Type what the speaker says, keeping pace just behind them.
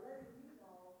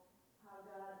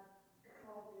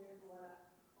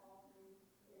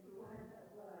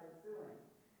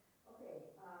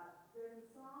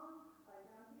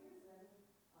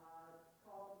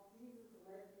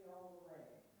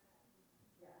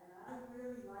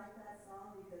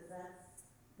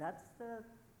That's the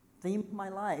theme of my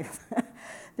life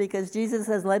because Jesus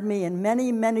has led me in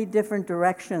many, many different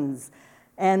directions.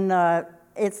 And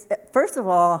it's first of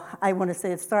all, I want to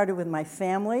say it started with my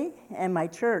family and my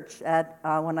church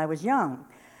when I was young,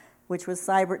 which was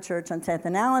Cybert Church on 10th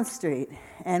and Allen Street.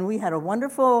 And we had a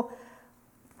wonderful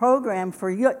program for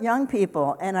young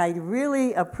people, and I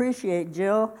really appreciate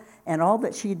Jill and all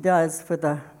that she does for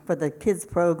the kids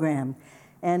program.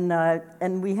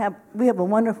 And we have a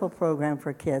wonderful program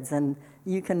for kids, and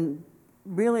you can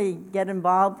really get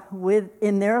involved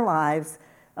in their lives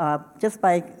just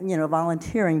by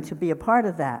volunteering to be a part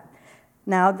of that.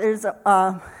 Now when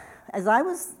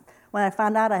I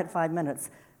found out I had 5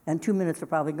 minutes, and 2 minutes are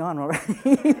probably gone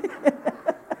already.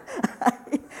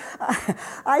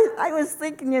 I was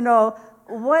thinking,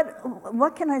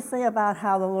 what can I say about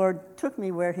how the Lord took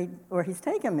me where He's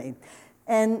taken me?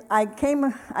 And I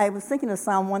was thinking of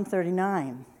Psalm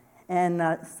 139. And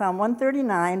Psalm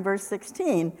 139, verse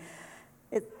 16,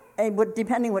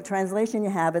 depending what translation you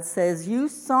have, it says, "You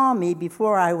saw me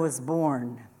before I was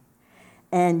born,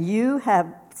 and you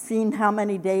have seen how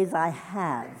many days I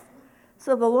have."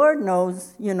 So the Lord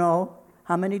knows,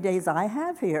 how many days I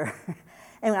have here.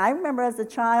 And I remember as a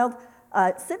child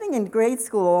sitting in grade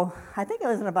school, I think it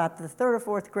was in about the third or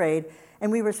fourth grade,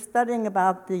 and we were studying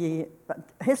about the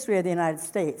history of the United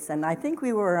States. And I think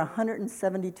we were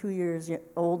 172 years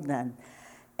old then.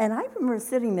 And I remember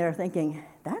sitting there thinking,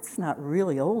 that's not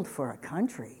really old for a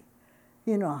country,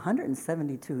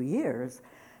 172 years.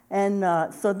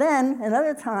 And so then,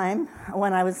 another time,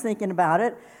 when I was thinking about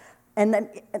it, and then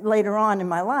later on in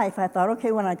my life, I thought,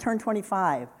 okay, when I turn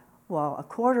 25, well,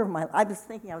 I was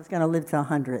thinking I was going to live to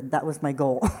 100. That was my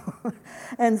goal.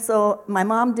 And so my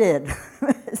mom did.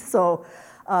 So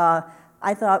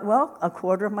I thought, well, a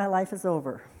quarter of my life is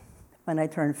over. When I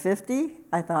turned 50,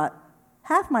 I thought,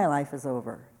 half my life is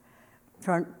over.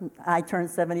 I turned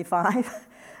 75,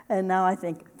 and now I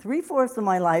think 3/4 of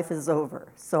my life is over.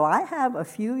 So I have a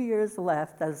few years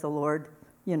left as the Lord,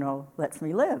 lets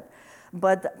me live.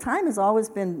 But time has always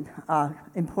been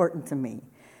important to me.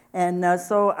 And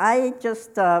so I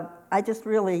just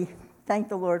really thank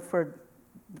the Lord for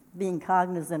being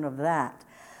cognizant of that.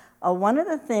 One of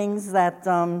the things that,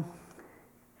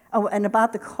 and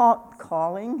about the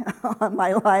calling on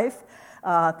my life,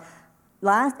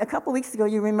 a couple weeks ago,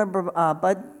 you remember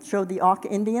Bud showed the Auca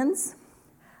Indians?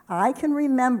 I can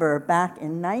remember back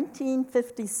in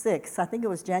 1956, I think it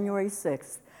was January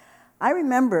 6th, I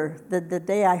remember the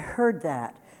day I heard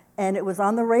that, and it was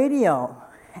on the radio,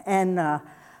 and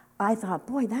I thought,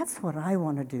 boy, that's what I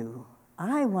want to do.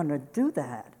 I want to do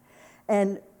that.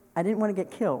 And I didn't want to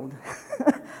get killed,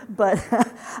 but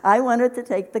I wanted to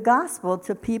take the gospel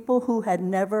to people who had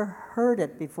never heard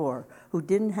it before, who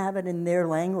didn't have it in their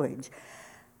language.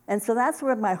 And so that's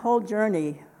where my whole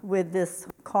journey with this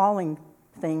calling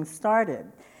thing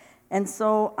started. And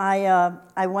so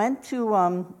I went to,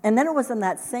 and then it was in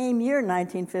that same year,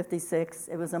 1956,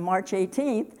 it was on March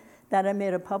 18th, that I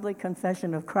made a public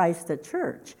confession of Christ at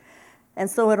church. And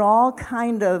so it all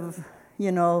kind of,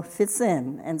 fits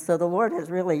in. And so the Lord has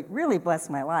really, really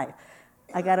blessed my life.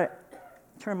 I got to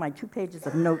turn my 2 pages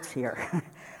of notes here.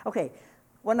 Okay,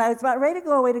 when I was about ready to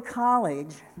go away to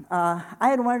college, I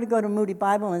had wanted to go to Moody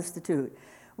Bible Institute.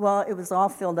 Well, it was all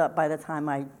filled up by the time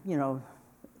I,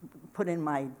 put in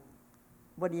my,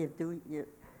 what do you do?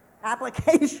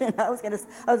 Application. I was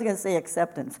gonna say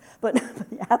acceptance, but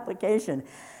the application.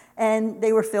 And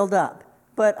they were filled up.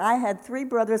 But I had 3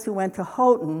 brothers who went to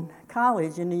Houghton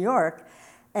College in New York,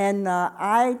 and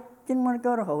I didn't want to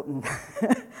go to Houghton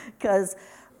because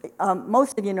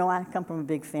most of you know I come from a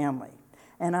big family.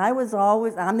 And I'm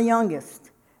the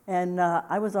youngest, and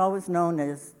I was always known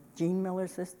as Jean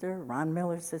Miller's sister, Ron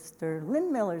Miller's sister,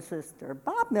 Lynn Miller's sister,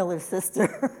 Bob Miller's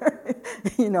sister,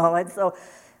 and so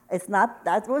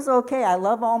that was okay. I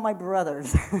love all my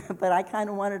brothers, but I kind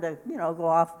of wanted to, go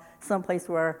off someplace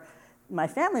where my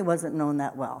family wasn't known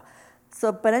that well.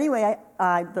 So, but anyway,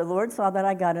 the Lord saw that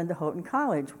I got into Houghton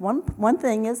College. One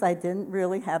thing is I didn't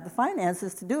really have the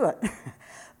finances to do it.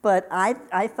 But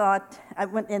I thought, I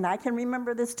went, and I can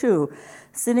remember this too,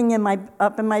 sitting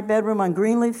up in my bedroom on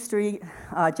Greenleaf Street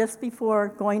just before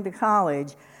going to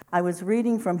college, I was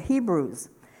reading from Hebrews.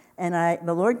 And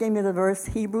the Lord gave me the verse,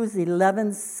 Hebrews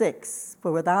 11:6,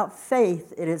 "For without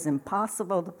faith it is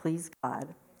impossible to please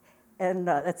God." And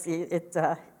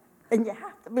and you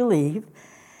have to believe,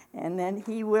 and then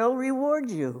He will reward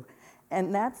you.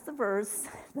 And that's the verse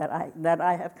that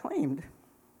I have claimed.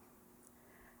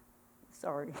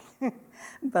 Sorry,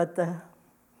 but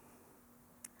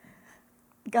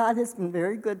God has been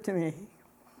very good to me.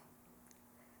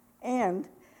 And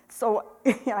So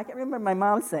I can remember my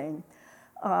mom saying,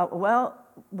 well,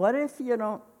 what if you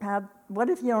don't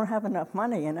have enough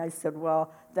money? And I said,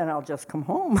 well, then I'll just come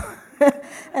home,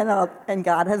 and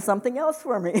God has something else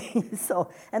for me.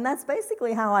 And that's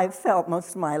basically how I felt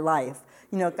most of my life.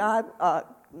 God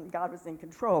was in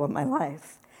control of my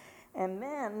life. And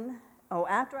then,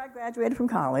 after I graduated from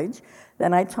college,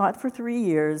 then I taught for 3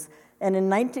 years. And in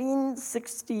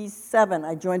 1967,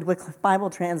 I joined Wycliffe Bible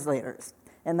Translators.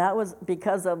 And that was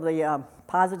because of the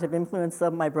positive influence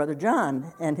of my brother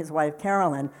John and his wife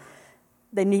Carolyn.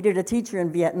 They needed a teacher in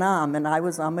Vietnam, and I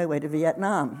was on my way to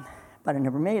Vietnam, but I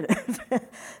never made it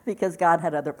because God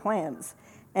had other plans.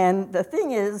 And the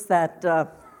thing is that,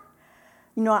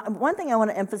 one thing I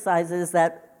want to emphasize is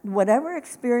that whatever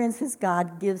experiences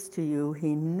God gives to you,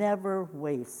 he never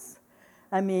wastes.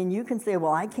 I mean, you can say,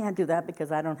 well, I can't do that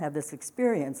because I don't have this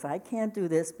experience. I can't do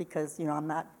this because, I'm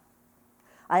not.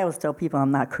 I always tell people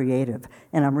I'm not creative,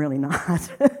 and I'm really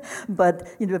not. But,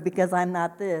 because I'm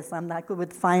not this, I'm not good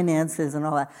with finances and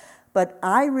all that. But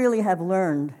I really have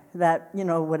learned that,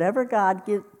 whatever God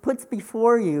puts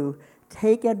before you,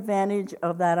 take advantage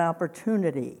of that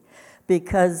opportunity.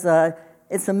 Because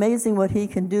it's amazing what he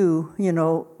can do,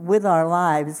 with our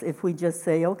lives if we just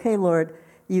say, okay, Lord,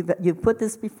 you've put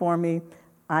this before me.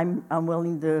 I'm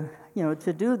willing to,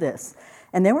 to do this.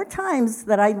 And there were times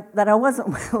that I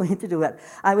wasn't willing to do it.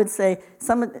 I would say,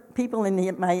 some of the people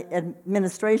in my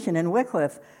administration in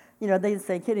Wycliffe, they'd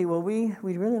say, Kitty, well, we'd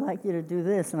really like you to do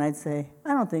this. And I'd say,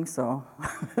 I don't think so.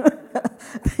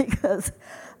 Because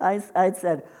I'd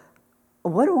said,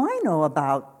 what do I know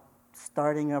about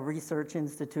starting a research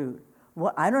institute?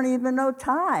 Well, I don't even know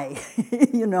Thai,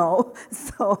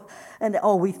 So,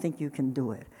 we think you can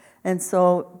do it. And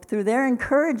so through their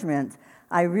encouragement,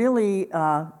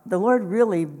 the Lord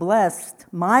really blessed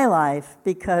my life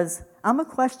because I'm a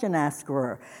question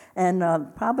asker. And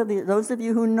probably those of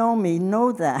you who know me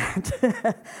know that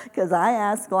because I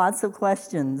ask lots of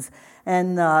questions.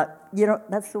 And,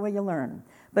 that's the way you learn.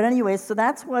 But anyway, so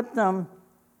that's what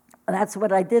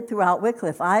I did throughout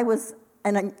Wycliffe.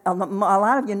 And a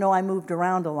lot of you know I moved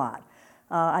around a lot.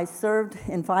 I served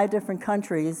in 5 different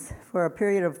countries for a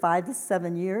period of 5 to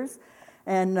 7 years.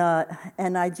 And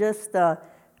I just,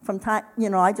 from time,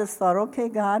 I just thought, okay,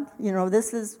 God,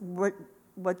 this is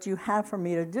what you have for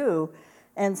me to do.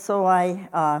 And so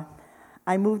I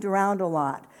moved around a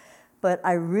lot. But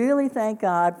I really thank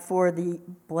God for the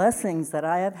blessings that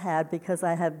I have had because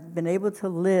I have been able to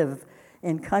live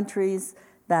in countries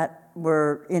that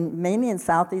were mainly in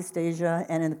Southeast Asia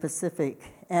and in the Pacific.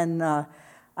 And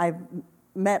I've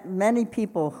met many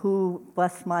people who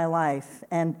blessed my life.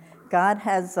 And God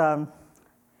has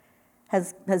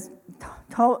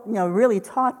really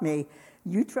taught me,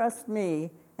 you trust me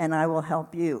and I will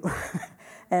help you.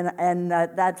 and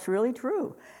that's really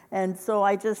true. And so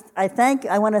I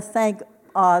want to thank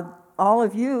all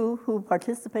of you who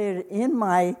participated in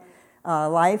my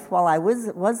life while I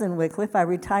was in Wycliffe. I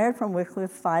retired from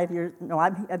Wycliffe 5 years. No,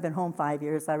 I've been home 5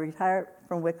 years. I retired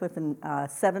from Wycliffe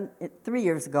 3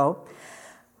 years ago.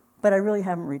 But I really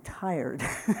haven't retired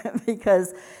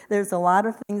because there's a lot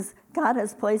of things. God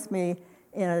has placed me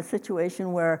in a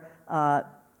situation where,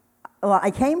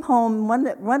 I came home. One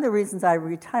of the reasons I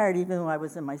retired, even though I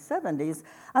was in my 70s,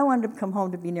 I wanted to come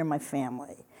home to be near my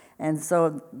family. And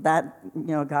so that,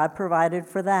 God provided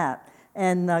for that.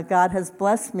 And God has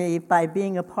blessed me by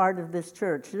being a part of this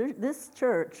church. This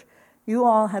church, you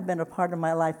all have been a part of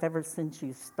my life ever since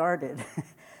you started.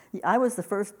 I was the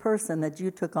first person that you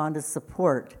took on to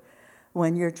support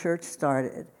when your church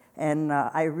started. And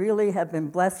I really have been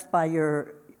blessed by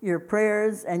your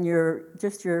prayers and your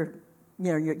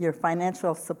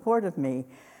financial support of me.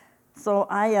 So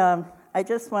I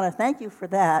just want to thank you for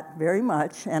that very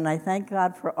much, and I thank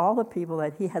God for all the people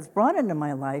that he has brought into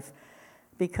my life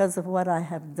because of what I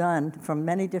have done from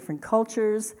many different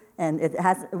cultures, and it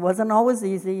wasn't always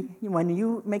easy. When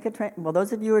you make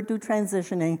those of you who do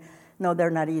transitioning, no, they're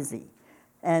not easy.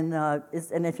 And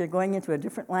if you're going into a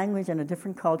different language and a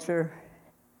different culture,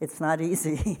 it's not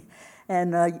easy.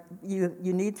 And you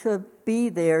need to be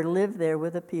there, live there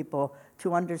with the people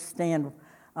to understand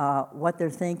what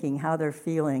they're thinking, how they're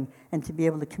feeling, and to be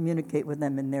able to communicate with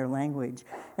them in their language.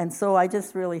 And so I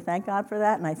just really thank God for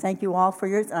that, and I thank you all for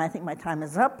yours. And I think my time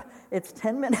is up. It's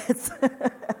 10 minutes.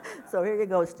 So here you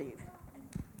go, Steve.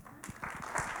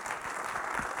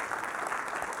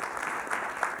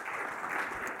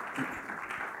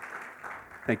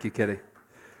 Thank you, Kitty.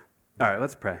 All right,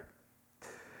 let's pray.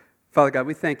 Father God,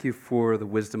 we thank you for the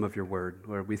wisdom of your word.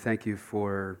 Lord, we thank you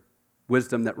for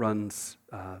wisdom that runs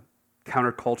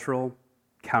countercultural,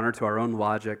 counter to our own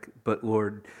logic, but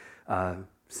Lord,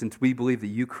 Since we believe that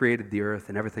you created the earth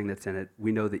and everything that's in it,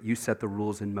 we know that you set the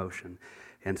rules in motion.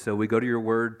 And so we go to your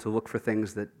word to look for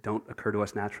things that don't occur to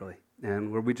us naturally.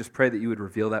 And Lord, we just pray that you would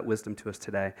reveal that wisdom to us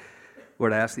today.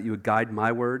 Lord, I ask that you would guide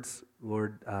my words.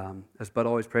 Lord, as Bud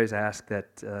always prays, I ask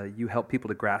that you help people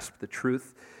to grasp the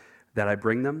truth that I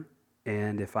bring them.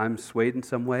 And if I'm swayed in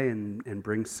some way and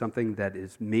bring something that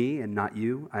is me and not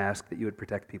you, I ask that you would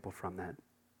protect people from that.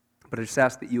 But I just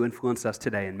ask that you influence us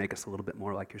today and make us a little bit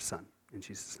more like your Son. In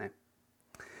Jesus' name.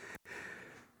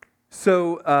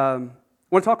 So I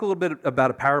want to talk a little bit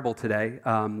about a parable today.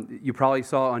 You probably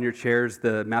saw on your chairs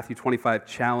the Matthew 25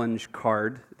 challenge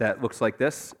card that looks like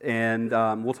this, and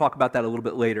we'll talk about that a little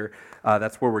bit later.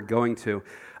 That's where we're going to.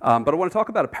 But I want to talk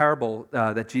about a parable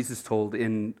that Jesus told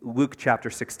in Luke chapter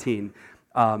 16.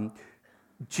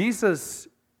 Jesus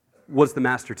was the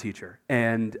master teacher,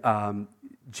 and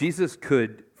Jesus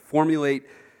could formulate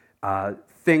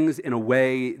things in a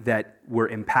way that were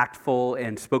impactful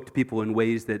and spoke to people in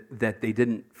ways that they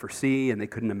didn't foresee and they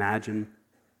couldn't imagine.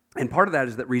 And part of that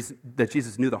is that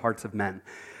Jesus knew the hearts of men.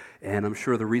 And I'm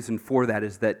sure the reason for that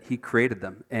is that he created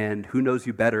them. And who knows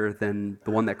you better than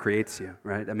the one that creates you,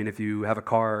 right? I mean, if you have a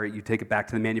car, you take it back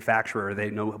to the manufacturer, they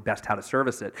know best how to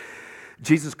service it.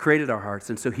 Jesus created our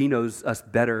hearts, and so he knows us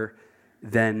better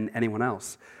than anyone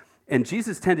else. And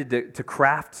Jesus tended to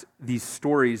craft these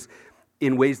stories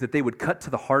in ways that they would cut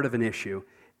to the heart of an issue,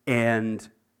 and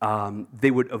they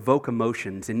would evoke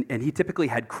emotions. And he typically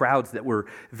had crowds that were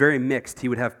very mixed. He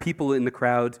would have people in the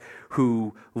crowds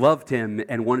who loved him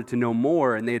and wanted to know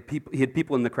more, and he had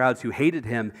people in the crowds who hated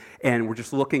him and were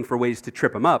just looking for ways to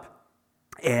trip him up.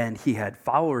 And he had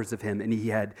followers of him, and he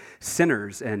had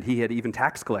sinners, and he had even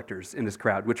tax collectors in his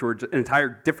crowd, which were an entire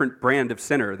different brand of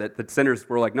sinner, that sinners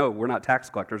were like, no, we're not tax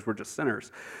collectors, we're just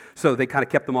sinners. So they kind of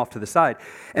kept them off to the side.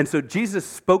 And so Jesus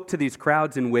spoke to these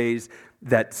crowds in ways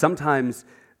that sometimes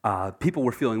people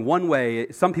were feeling one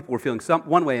way, some people were feeling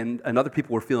one way, and other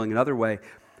people were feeling another way.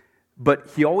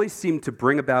 But he always seemed to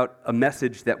bring about a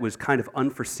message that was kind of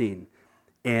unforeseen,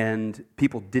 and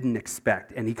people didn't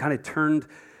expect. And he kind of turned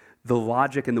the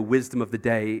logic and the wisdom of the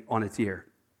day on its ear.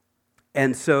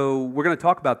 And so we're going to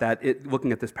talk about that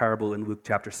looking at this parable in Luke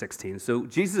chapter 16. So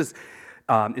Jesus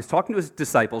is talking to his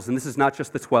disciples, and this is not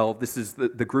just the 12, this is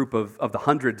the group of the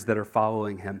hundreds that are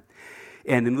following him.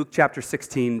 And in Luke chapter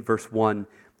 16, verse 1,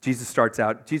 Jesus starts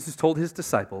out, Jesus told his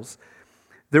disciples,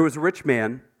 there was a rich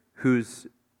man who's,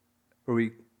 we're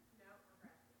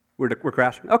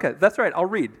crashing? Okay, that's right, I'll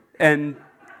read. And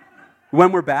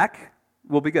when we're back,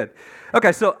 we'll be good.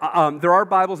 Okay, so there are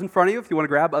Bibles in front of you if you want to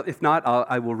grab. If not,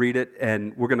 I will read it,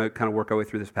 and we're going to kind of work our way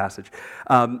through this passage.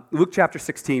 Luke chapter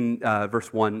 16,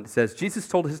 verse 1 says, Jesus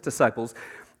told his disciples,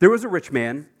 there was a rich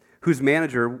man whose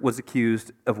manager was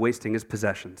accused of wasting his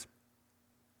possessions.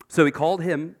 So he called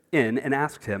him in and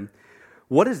asked him,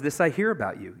 what is this I hear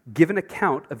about you? Give an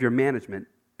account of your management,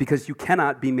 because you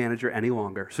cannot be manager any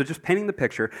longer. So just painting the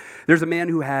picture, there's a man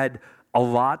who had a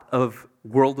lot of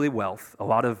worldly wealth, a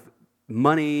lot of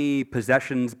money,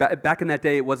 possessions. Back in that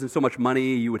day, it wasn't so much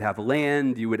money. You would have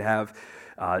land, you would have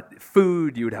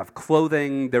food, you would have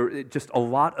clothing. There were just a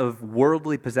lot of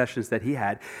worldly possessions that he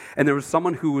had. And there was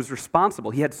someone who was responsible.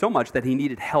 He had so much that he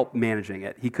needed help managing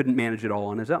it. He couldn't manage it all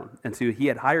on his own. And so he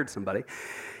had hired somebody.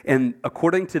 And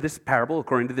according to this parable,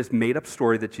 according to this made-up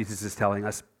story that Jesus is telling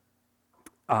us,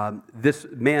 this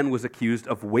man was accused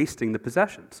of wasting the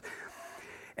possessions.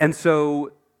 And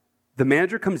so the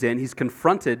manager comes in, he's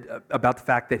confronted about the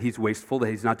fact that he's wasteful, that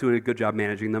he's not doing a good job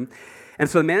managing them. And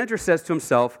so the manager says to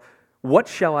himself, what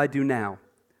shall I do now?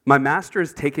 My master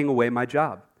is taking away my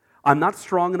job. I'm not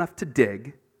strong enough to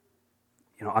dig.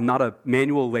 I'm not a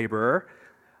manual laborer.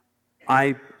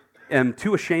 I am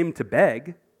too ashamed to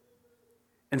beg.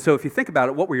 And so if you think about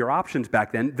it, what were your options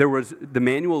back then? There was the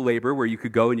manual labor where you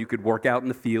could go and you could work out in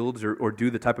the fields or do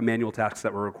the type of manual tasks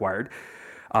that were required.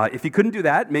 If you couldn't do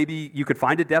that, maybe you could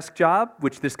find a desk job,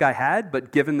 which this guy had,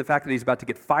 but given the fact that he's about to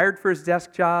get fired from his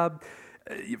desk job,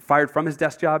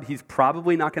 he's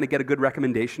probably not going to get a good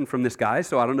recommendation from this guy,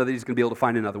 so I don't know that he's going to be able to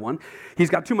find another one. He's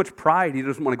got too much pride, he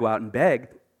doesn't want to go out and beg.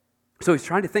 So he's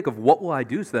trying to think of what will I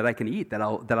do so that I can eat, that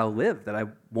I'll live, that I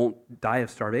won't die of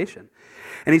starvation.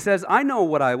 And he says, I know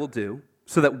what I will do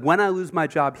so that when I lose my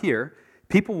job here,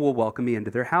 people will welcome me into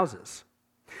their houses.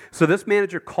 So this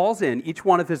manager calls in each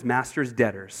one of his master's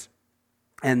debtors.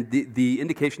 And the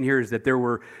indication here is that there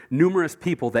were numerous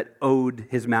people that owed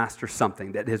his master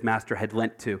something that his master had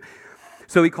lent to.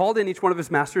 So he called in each one of his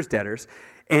master's debtors,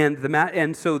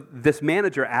 and so this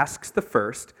manager asks the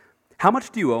first, how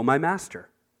much do you owe my master?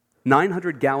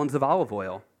 900 gallons of olive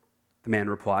oil, the man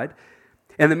replied.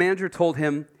 And the manager told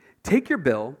him, take your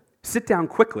bill, sit down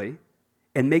quickly,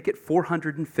 and make it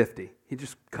 450. He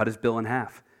just cut his bill in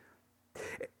half.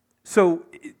 So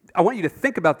I want you to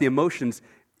think about the emotions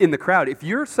in the crowd. If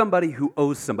you're somebody who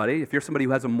owes somebody, if you're somebody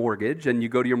who has a mortgage and you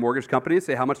go to your mortgage company and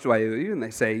say, how much do I owe you? And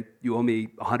they say, you owe me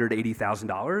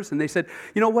 $180,000. And they said,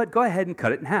 you know what, go ahead and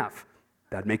cut it in half.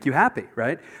 That'd make you happy,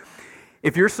 right?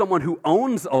 If you're someone who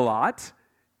owns a lot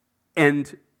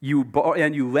and you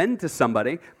lend to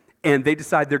somebody and they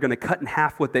decide they're going to cut in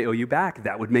half what they owe you back,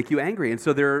 that would make you angry. And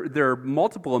so there are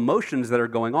multiple emotions that are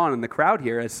going on in the crowd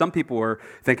here, as some people were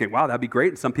thinking, wow, that'd be great,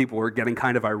 and some people were getting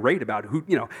kind of irate about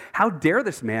how dare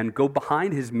this man go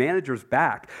behind his manager's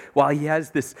back while he has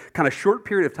this kind of short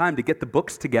period of time to get the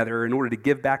books together in order to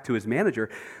give back to his manager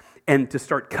and to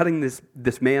start cutting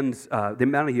this man's, the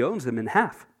amount he owns him in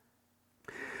half.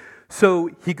 So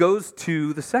he goes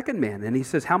to the second man and he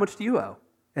says, how much do you owe?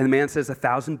 And the man says,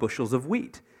 1,000 bushels of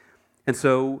wheat. And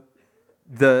so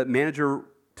the manager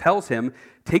tells him,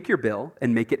 take your bill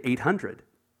and make it 800.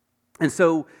 And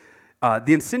so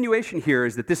the insinuation here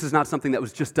is that this is not something that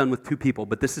was just done with two people,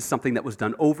 but this is something that was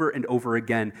done over and over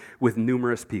again with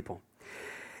numerous people.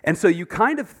 And so you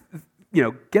kind of,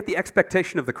 get the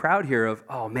expectation of the crowd here of,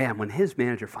 oh man, when his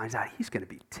manager finds out, he's going to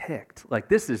be ticked. Like,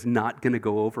 this is not going to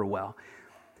go over well.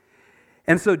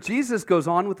 And so Jesus goes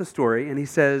on with the story and he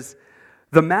says,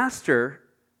 the master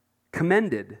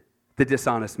commended the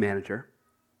dishonest manager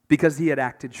because he had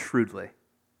acted shrewdly.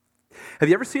 Have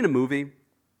you ever seen a movie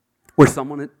where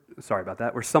someone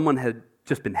had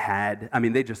just been had? I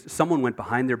mean, someone went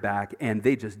behind their back and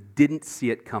they just didn't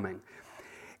see it coming.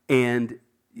 And,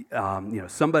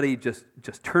 somebody just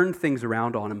turned things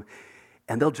around on them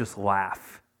and they'll just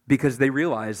laugh because they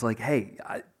realize, like, hey,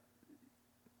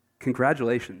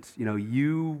 congratulations,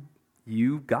 you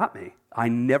got me. I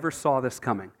never saw this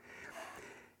coming.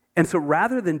 And so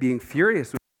rather than being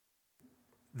furious,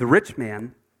 the rich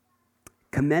man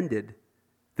commended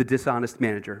the dishonest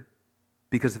manager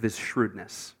because of his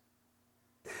shrewdness.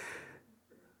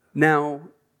 Now,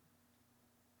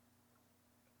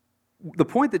 the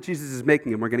point that Jesus is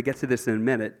making, and we're going to get to this in a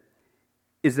minute,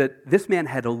 is that this man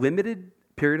had a limited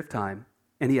period of time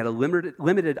and he had a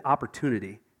limited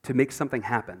opportunity to make something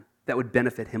happen that would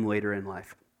benefit him later in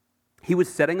life. He was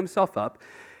setting himself up.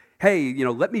 Hey,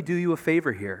 let me do you a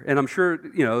favor here. And I'm sure,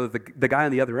 the guy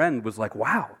on the other end was like,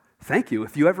 wow, thank you.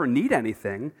 If you ever need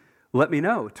anything, let me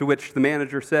know. To which the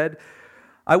manager said,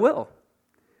 I will,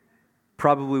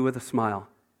 probably with a smile.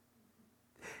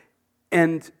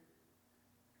 And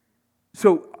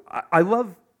so I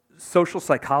love social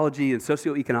psychology and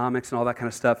socioeconomics and all that kind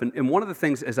of stuff. And one of the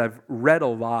things, as I've read a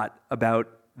lot about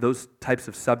those types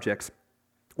of subjects,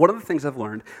 one of the things I've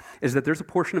learned is that there's a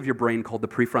portion of your brain called the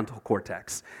prefrontal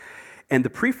cortex. And the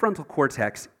prefrontal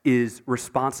cortex is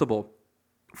responsible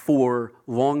for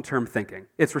long-term thinking.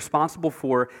 It's responsible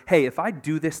for, hey, if I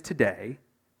do this today,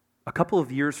 a couple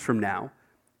of years from now,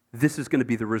 this is going to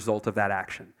be the result of that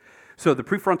action. So the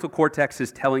prefrontal cortex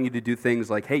is telling you to do things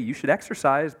like, hey, you should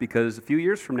exercise because a few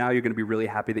years from now, you're going to be really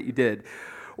happy that you did.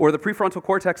 Or the prefrontal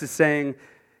cortex is saying,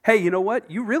 hey, you know what?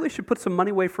 You really should put some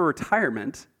money away for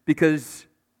retirement because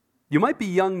you might be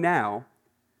young now,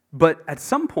 but at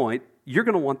some point, you're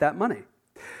going to want that money.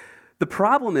 The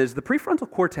problem is the prefrontal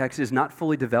cortex is not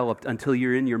fully developed until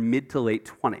you're in your mid to late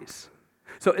 20s.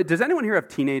 So does anyone here have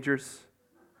teenagers?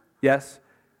 Yes?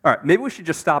 All right, maybe we should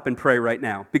just stop and pray right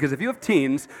now, because if you have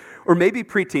teens, or maybe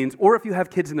preteens, or if you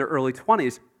have kids in their early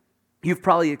 20s, you've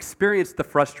probably experienced the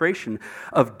frustration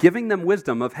of giving them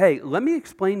wisdom of, hey, let me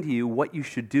explain to you what you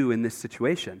should do in this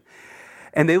situation.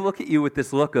 And they look at you with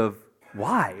this look of,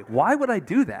 why? Why would I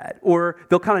do that? Or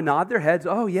they'll kind of nod their heads,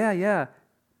 oh, yeah,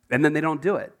 and then they don't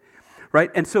do it, right?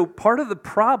 And so part of the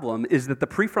problem is that the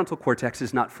prefrontal cortex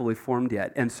is not fully formed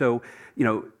yet. And so,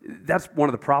 that's one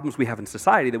of the problems we have in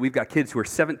society, that we've got kids who are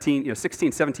 16,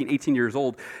 17, 18 years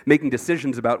old making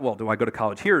decisions about, well, do I go to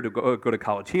college here? Do I go to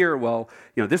college here? Well,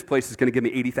 this place is going to give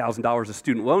me $80,000 of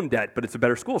student loan debt, but it's a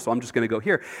better school, so I'm just going to go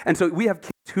here. And so we have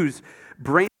kids whose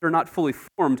brains are not fully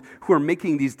formed, who are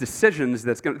making these decisions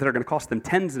that are going to cost them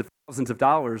tens of thousands of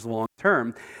dollars long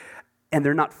term, and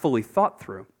they're not fully thought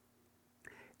through.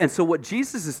 And so what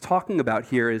Jesus is talking about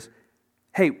here is,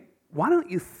 hey, why don't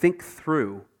you think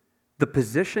through the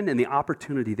position and the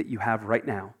opportunity that you have right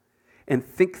now and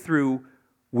think through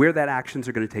where that actions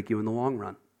are going to take you in the long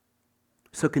run.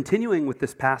 So continuing with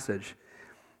this passage,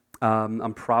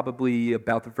 I'm probably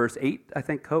about the verse 8, I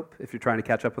think, Hope, if you're trying to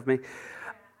catch up with me.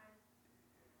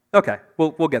 Okay,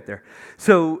 we'll get there.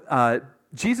 So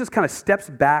Jesus kind of steps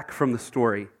back from the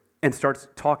story and starts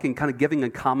talking, kind of giving a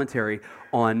commentary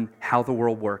on how the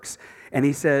world works. And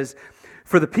he says,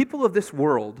 for the people of this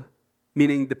world,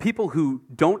 meaning the people who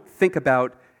don't think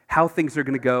about how things are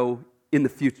going to go in the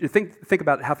future. Think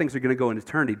about how things are going to go in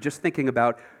eternity. Just thinking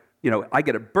about, I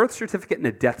get a birth certificate and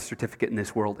a death certificate in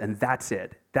this world, and that's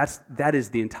it. That is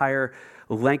the entire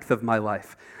length of my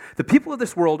life. The people of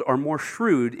this world are more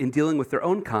shrewd in dealing with their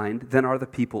own kind than are the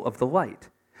people of the light.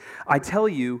 I tell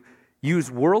you, use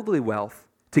worldly wealth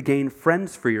to gain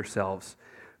friends for yourselves,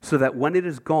 so that when it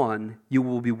is gone, you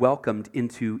will be welcomed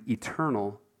into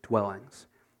eternal dwellings.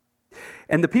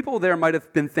 And the people there might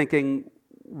have been thinking,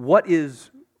 what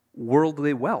is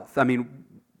worldly wealth? I mean,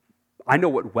 I know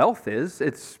what wealth is.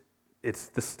 It's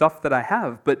the stuff that I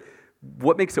have, but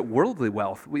what makes it worldly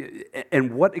wealth?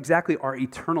 And what exactly are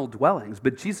eternal dwellings?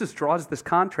 But Jesus draws this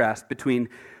contrast between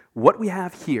what we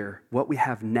have here, what we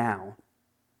have now,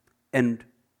 and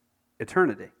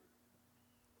eternity.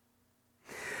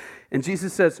 And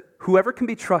Jesus says, whoever can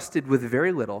be trusted with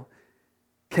very little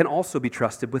can also be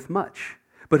trusted with much.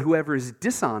 But whoever is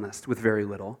dishonest with very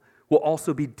little will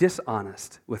also be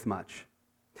dishonest with much.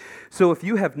 So if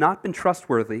you have not been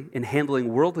trustworthy in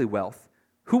handling worldly wealth,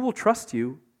 who will trust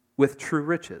you with true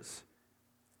riches?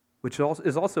 Which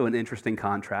is also an interesting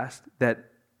contrast,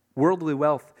 that worldly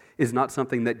wealth is not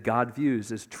something that God views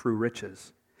as true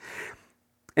riches.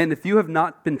 And if you have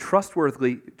not been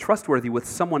trustworthy with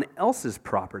someone else's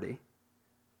property,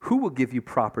 who will give you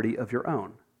property of your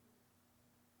own?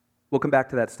 We'll come back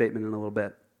to that statement in a little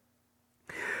bit.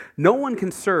 No one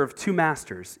can serve two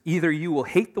masters. Either you will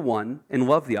hate the one and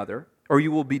love the other, or you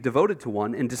will be devoted to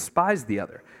one and despise the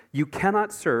other. You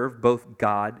cannot serve both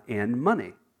God and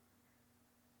money.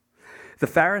 The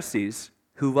Pharisees,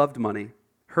 who loved money,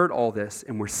 heard all this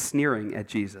and were sneering at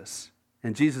Jesus.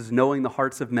 And Jesus, knowing the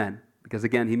hearts of men, because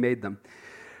again, he made them,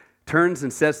 turns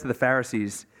and says to the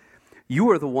Pharisees, you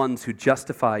are the ones who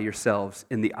justify yourselves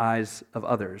in the eyes of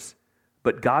others,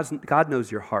 but God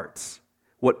knows your hearts.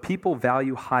 What people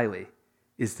value highly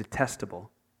is detestable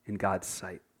in God's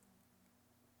sight.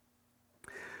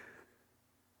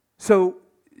 So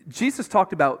Jesus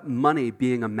talked about money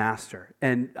being a master,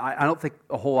 and I don't think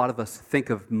a whole lot of us think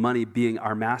of money being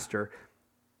our master,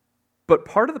 but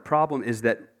part of the problem is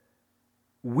that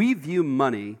we view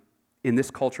money in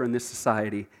this culture, in this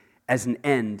society, as an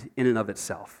end in and of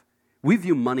itself. We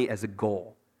view money as a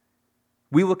goal.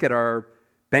 We look at our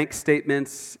bank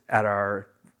statements, at our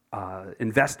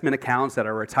investment accounts, at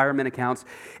our retirement accounts,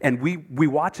 and we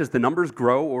watch as the numbers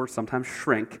grow or sometimes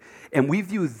shrink, and we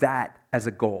view that as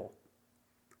a goal.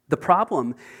 The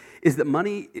problem is that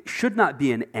money should not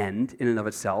be an end in and of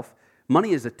itself.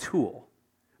 Money is a tool.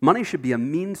 Money should be a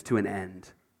means to an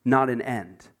end, not an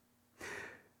end.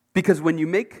 Because when you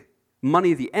make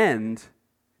money the end,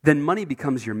 then money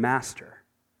becomes your master,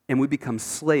 and we become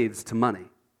slaves to money.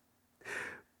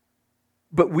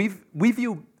 But we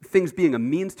view things being a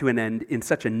means to an end in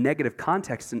such a negative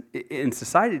context in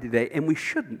society today, and we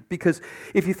shouldn't. Because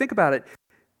if you think about it,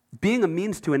 being a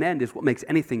means to an end is what makes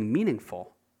anything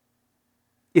meaningful.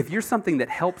 If you're something that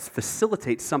helps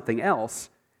facilitate something else,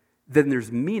 then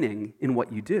there's meaning in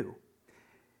what you do.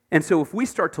 And so if we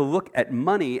start to look at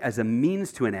money as a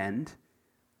means to an end,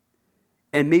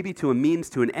 and maybe to a means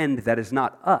to an end that is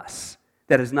not us,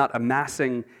 that is not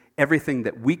amassing everything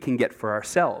that we can get for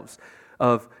ourselves,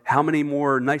 of how many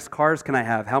more nice cars can I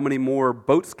have, how many more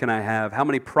boats can I have, how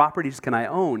many properties can I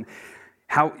own,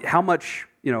 how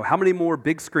many more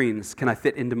big screens can I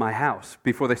fit into my house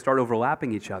before they start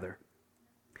overlapping each other.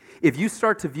 If you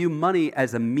start to view money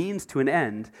as a means to an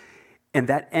end, and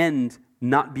that end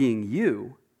not being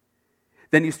you,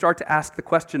 then you start to ask the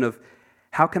question of,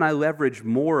 how can I leverage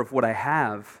more of what I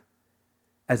have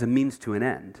as a means to an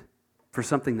end for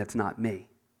something that's not me?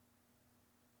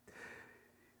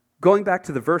 Going back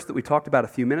to the verse that we talked about a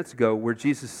few minutes ago, where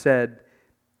Jesus said,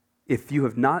 if you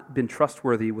have not been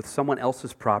trustworthy with someone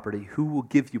else's property, who will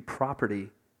give you property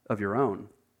of your own?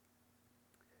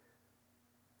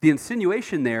 The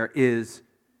insinuation there is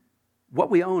what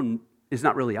we own is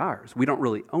not really ours. We don't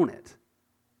really own it.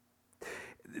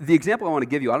 The example I want to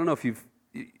give you, I don't know if you've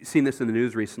seen this in the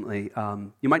news recently.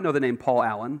 You might know the name Paul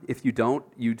Allen. If you don't,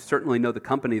 you'd certainly know the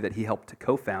company that he helped to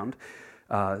co-found.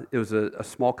 It was a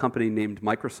small company named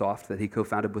Microsoft that he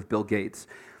co-founded with Bill Gates.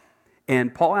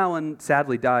 And Paul Allen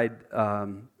sadly died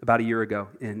about a year ago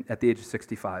at the age of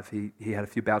 65. He had a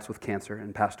few bouts with cancer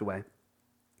and passed away.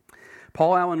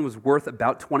 Paul Allen was worth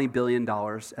about $20 billion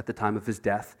at the time of his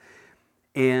death.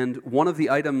 And one of the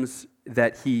items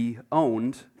that he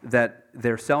owned that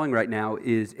they're selling right now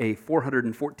is a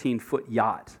 414-foot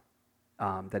yacht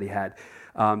that he had.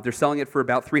 They're selling it for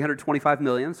about $325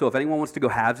 million. So if anyone wants to go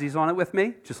halvesies on it with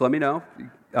me, just let me know.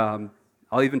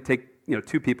 I'll even take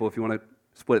two people if you want to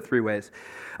split it 3 ways.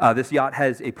 This yacht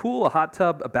has a pool, a hot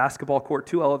tub, a basketball court,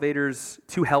 2 elevators,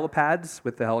 2 helipads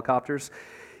with the helicopters,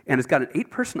 and it's got an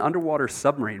 8-person underwater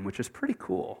submarine, which is pretty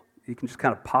cool. You can just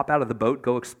kind of pop out of the boat,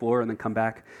 go explore, and then come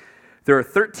back. There are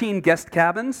 13 guest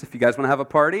cabins, if you guys want to have a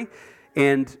party,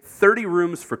 and 30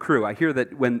 rooms for crew. I hear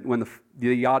that when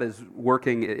the yacht is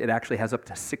working, it actually has up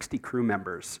to 60 crew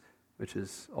members, which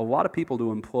is a lot of people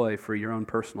to employ for your own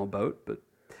personal boat. But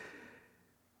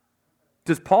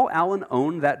does Paul Allen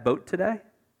own that boat today?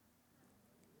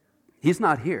 He's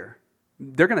not here.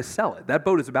 They're going to sell it. That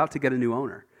boat is about to get a new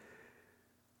owner.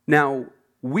 Now,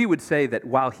 we would say that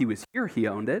while he was here, he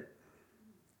owned it.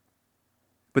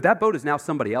 But that boat is now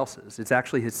somebody else's. It's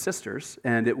actually his sister's,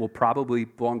 and it will probably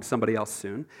belong to somebody else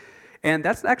soon. And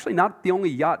that's actually not the only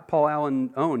yacht Paul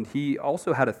Allen owned. He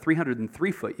also had a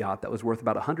 303-foot yacht that was worth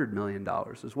about $100 million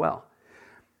as well.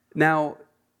 Now,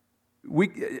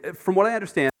 from what I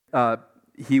understand,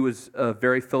 he was a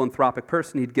very philanthropic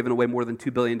person. He'd given away more than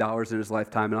 $2 billion in his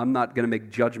lifetime, and I'm not going to make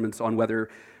judgments on whether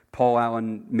Paul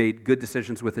Allen made good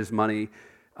decisions with his money,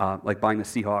 like buying the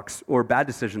Seahawks, or bad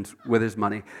decisions with his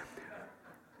money.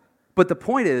 But the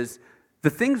point is, the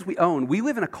things we own, we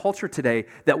live in a culture today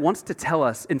that wants to tell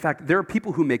us, in fact, there are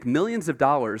people who make millions of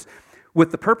dollars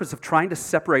with the purpose of trying to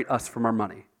separate us from our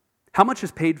money. How much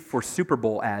is paid for Super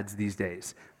Bowl ads these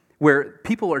days, where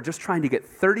people are just trying to get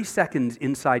 30 seconds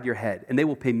inside your head, and they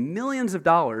will pay millions of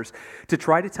dollars to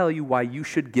try to tell you why you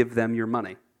should give them your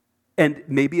money. And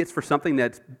maybe it's for something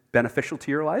that's beneficial to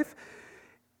your life,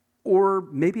 or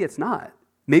maybe it's not.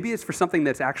 Maybe it's for something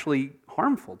that's actually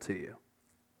harmful to you.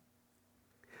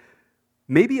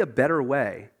 Maybe a better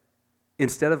way,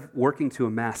 instead of working to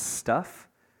amass stuff,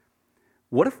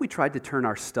 what if we tried to turn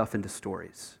our stuff into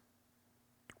stories?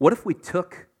 What if we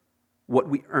took what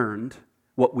we earned,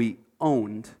 what we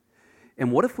owned,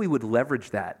 and what if we would leverage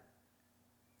that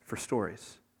for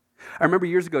stories? I remember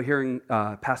years ago hearing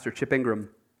Pastor Chip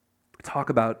Ingram talk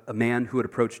about a man who had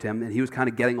approached him, and he was kind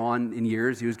of getting on in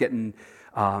years. He was getting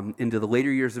into the later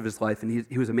years of his life, and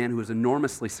he was a man who was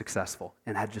enormously successful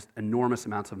and had just enormous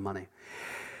amounts of money.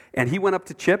 And he went up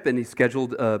to Chip, and he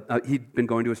scheduled, he'd been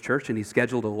going to his church, and he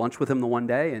scheduled a lunch with him the one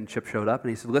day, and Chip showed up, and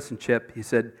he said, "Listen, Chip," he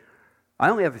said, "I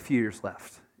only have a few years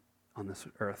left on this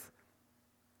earth."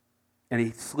 And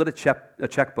he slid a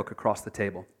checkbook across the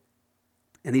table.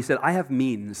 And he said, "I have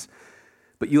means,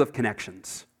 but you have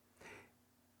connections.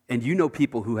 And you know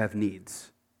people who have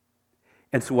needs.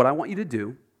 And so what I want you to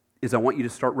do is I want you to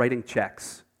start writing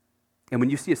checks. And when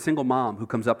you see a single mom who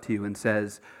comes up to you and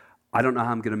says, 'I don't know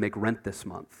how I'm going to make rent this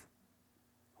month,'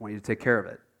 I want you to take care of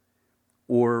it.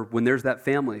 Or when there's that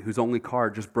family whose only car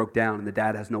just broke down and the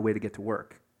dad has no way to get to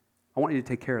work, I want you to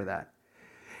take care of that.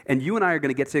 And you and I are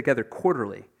going to get together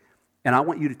quarterly, and I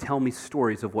want you to tell me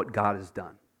stories of what God has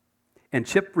done." And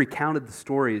Chip recounted the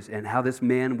stories and how this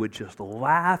man would just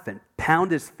laugh and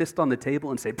pound his fist on the table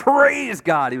and say, "Praise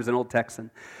God." He was an old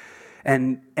Texan.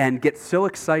 And get so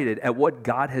excited at what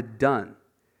God had done,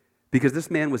 because this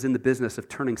man was in the business of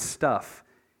turning stuff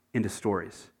into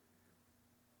stories.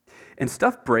 And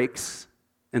stuff breaks,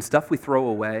 and stuff we throw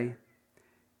away,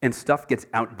 and stuff gets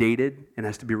outdated and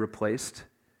has to be replaced.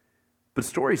 But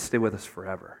stories stay with us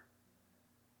forever,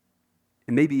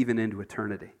 and maybe even into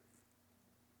eternity.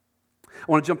 I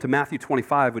want to jump to Matthew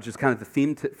 25, which is kind of the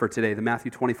theme for today, the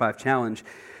Matthew 25 challenge.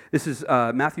 This is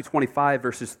Matthew 25,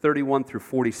 verses 31 through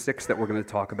 46 that we're going to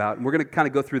talk about. And we're going to kind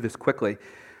of go through this quickly.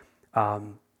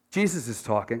 Jesus is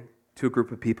talking to a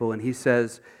group of people, and he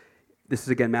says, this is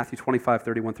again Matthew 25,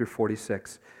 31 through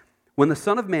 46. "When the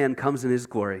Son of Man comes in his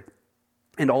glory,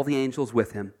 and all the angels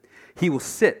with him, he will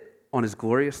sit on his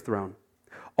glorious throne.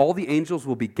 All the angels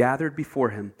will be gathered before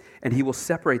him, and he will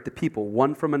separate the people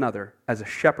one from another, as a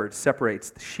shepherd separates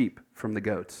the sheep from the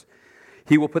goats.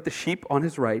 He will put the sheep on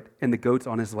his right and the goats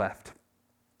on his left.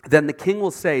 Then the king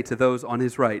will say to those on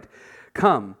his right,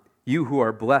 'Come, you who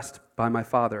are blessed by my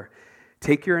Father,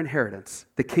 take your inheritance,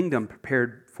 the kingdom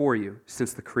prepared for you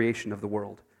since the creation of the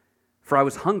world. For I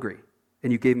was hungry,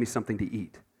 and you gave me something to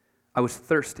eat. I was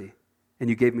thirsty, and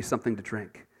you gave me something to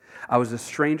drink. I was a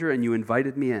stranger, and you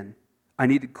invited me in. I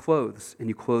needed clothes, and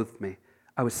you clothed me.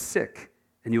 I was sick,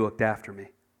 and you looked after me.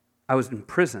 I was in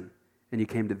prison, and you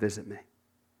came to visit me.'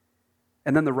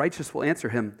 And then the righteous will answer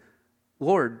him,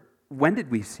 'Lord, when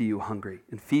did we see you hungry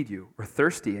and feed you, or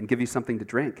thirsty and give you something to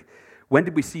drink? When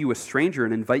did we see you a stranger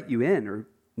and invite you in, or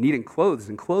needing clothes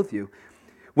and clothe you?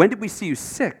 When did we see you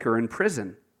sick or in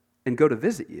prison and go to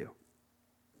visit you?'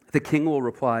 The king will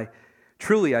reply,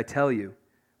 'Truly I tell you,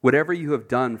 whatever you have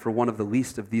done for one of the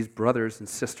least of these brothers and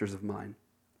sisters of mine,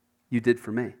 you did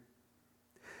for me.'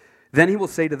 Then he will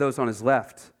say to those on his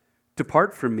left,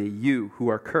 'Depart from me, you who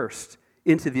are cursed,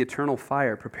 into the eternal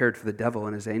fire prepared for the devil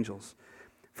and his angels.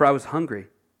 For I was hungry,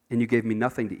 and you gave me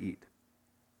nothing to eat.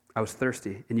 I was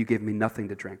thirsty, and you gave me nothing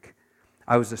to drink.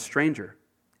 I was a stranger,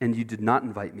 and you did not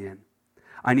invite me in.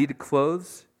 I needed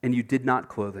clothes, and you did not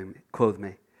clothe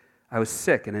me. I was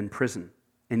sick and in prison,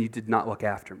 and you did not look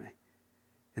after me.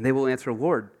 And they will answer,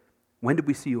 Lord, when did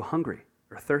we see you hungry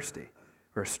or thirsty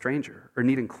or a stranger or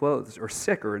needing clothes or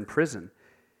sick or in prison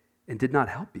and did not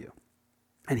help you?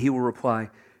 And he will reply,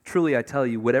 truly I tell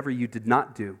you, whatever you did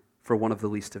not do for one of the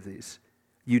least of these,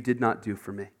 you did not do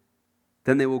for me.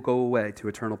 Then they will go away to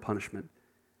eternal punishment,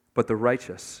 but the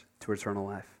righteous to eternal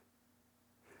life.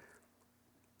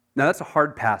 Now that's a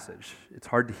hard passage. It's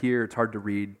hard to hear, it's hard to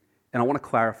read, and I want to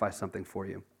clarify something for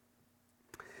you.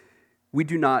 We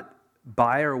do not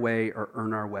buy our way or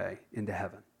earn our way into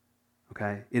heaven,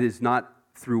 okay? It is not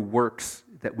through works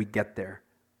that we get there.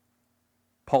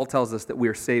 Paul tells us that we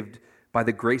are saved by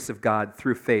the grace of God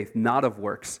through faith, not of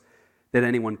works that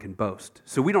anyone can boast.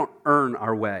 So we don't earn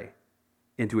our way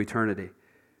into eternity.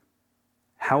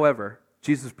 However,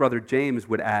 Jesus' brother James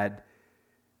would add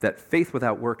that faith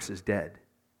without works is dead.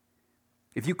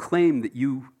 If you claim that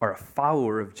you are a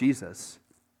follower of Jesus,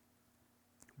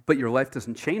 but your life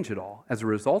doesn't change at all as a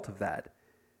result of that,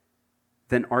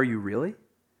 then are you really?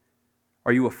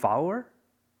 Are you a follower?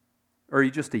 Or are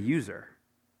you just a user?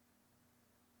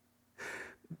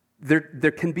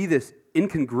 There can be this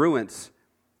incongruence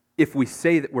if we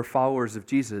say that we're followers of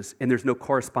Jesus and there's no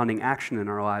corresponding action in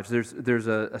our lives. There's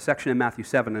a section in Matthew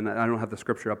 7, and I don't have the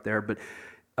scripture up there, but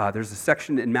there's a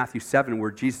section in Matthew 7 where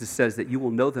Jesus says that you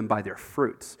will know them by their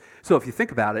fruits. So if you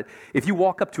think about it, if you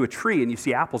walk up to a tree and you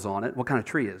see apples on it, what kind of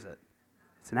tree is it?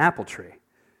 It's an apple tree.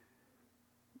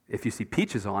 If you see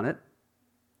peaches on it,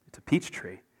 it's a peach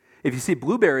tree. If you see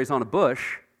blueberries on a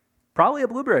bush, probably a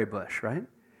blueberry bush, right?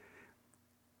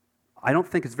 I don't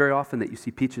think it's very often that you see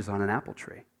peaches on an apple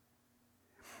tree.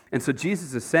 And so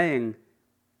Jesus is saying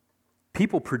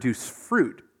people produce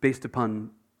fruit based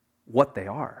upon what they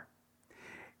are.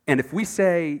 And if we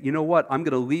say, you know what, I'm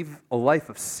going to leave a life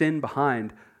of sin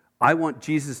behind, I want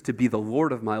Jesus to be the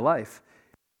Lord of my life,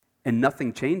 and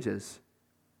nothing changes,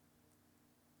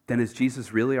 then is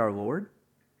Jesus really our Lord?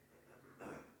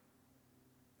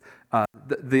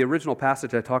 The original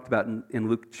passage I talked about in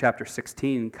Luke chapter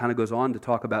 16 kind of goes on to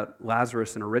talk about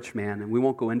Lazarus and a rich man, and we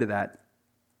won't go into that.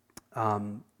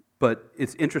 But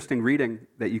it's interesting reading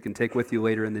that you can take with you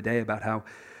later in the day about how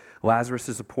Lazarus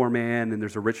is a poor man and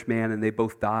there's a rich man and they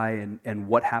both die and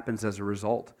what happens as a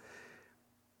result.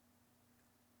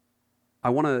 I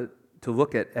want to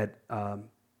look at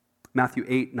Matthew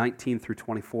 8, 19 through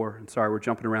 24. And sorry, we're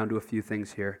jumping around to a few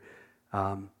things here.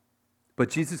 But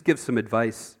Jesus gives some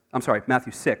advice. I'm sorry,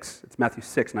 Matthew 6. It's Matthew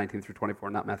 6, 19 through 24,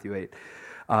 not Matthew 8.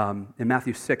 In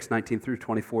Matthew 6, 19 through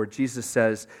 24, Jesus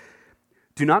says,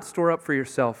 do not store up for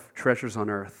yourself treasures on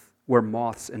earth where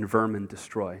moths and vermin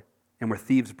destroy and where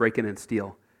thieves break in and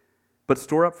steal. But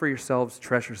store up for yourselves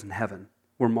treasures in heaven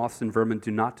where moths and vermin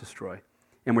do not destroy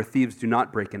and where thieves do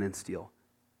not break in and steal.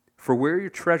 For where your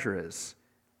treasure is,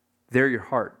 there your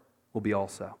heart will be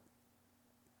also.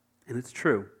 And it's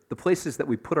true. The places that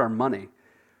we put our money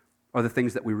are the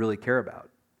things that we really care about.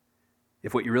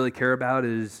 If what you really care about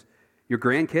is your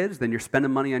grandkids, then you're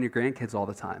spending money on your grandkids all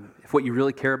the time. If what you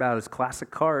really care about is classic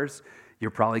cars,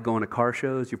 you're probably going to car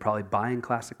shows, you're probably buying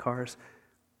classic cars.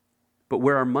 But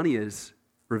where our money is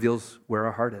reveals where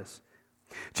our heart is.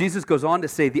 Jesus goes on to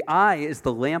say, the eye is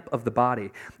the lamp of the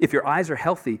body. If your eyes are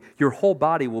healthy, your whole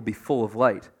body will be full of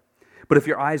light. But if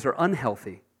your eyes are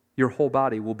unhealthy, your whole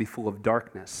body will be full of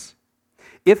darkness.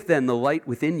 If then the light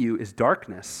within you is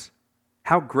darkness,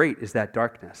 how great is that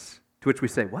darkness? To which we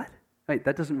say, what? Wait,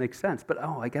 that doesn't make sense. But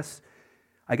I guess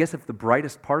if the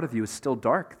brightest part of you is still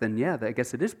dark, then yeah, I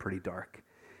guess it is pretty dark.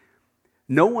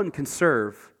 No one can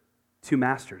serve two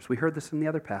masters. We heard this in the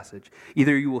other passage.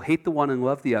 Either you will hate the one and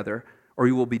love the other, or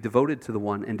you will be devoted to the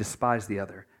one and despise the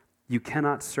other. You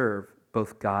cannot serve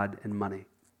both God and money.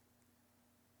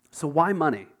 So why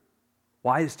money?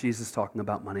 Why is Jesus talking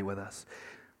about money with us?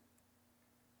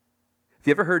 Have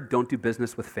you ever heard don't do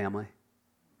business with family?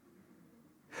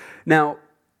 Now,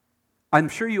 I'm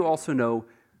sure you also know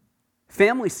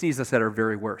family sees us at our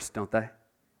very worst, don't they?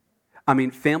 I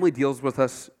mean, family deals with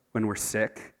us when we're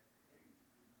sick.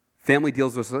 Family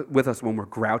deals with us when we're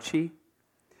grouchy.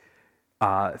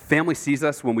 Family sees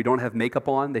us when we don't have makeup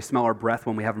on. They smell our breath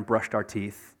when we haven't brushed our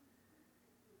teeth.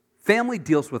 Family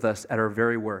deals with us at our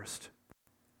very worst.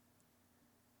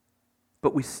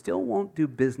 But we still won't do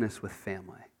business with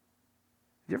family.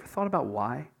 Have you ever thought about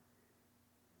why?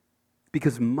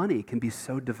 Because money can be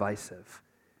so divisive.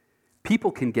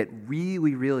 People can get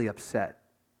really, really upset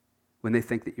when they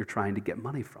think that you're trying to get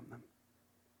money from them.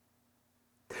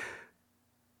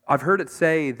 I've heard it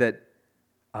say that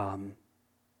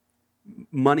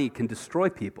money can destroy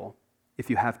people if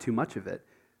you have too much of it.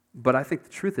 But I think the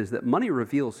truth is that money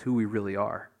reveals who we really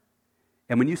are.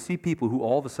 And when you see people who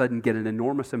all of a sudden get an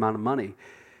enormous amount of money,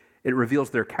 it reveals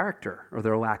their character or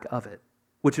their lack of it,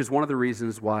 which is one of the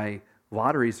reasons why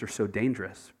lotteries are so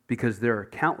dangerous, because there are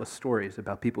countless stories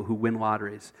about people who win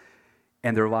lotteries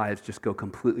and their lives just go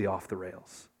completely off the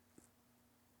rails.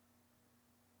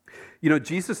 You know,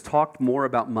 Jesus talked more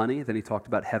about money than he talked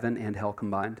about heaven and hell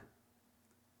combined.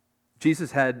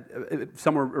 Jesus had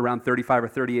somewhere around 35 or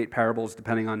 38 parables,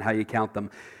 depending on how you count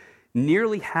them.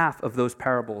 Nearly half of those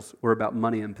parables were about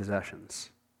money and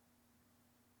possessions.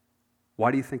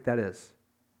 Why do you think that is?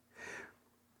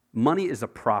 Money is a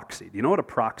proxy. Do you know what a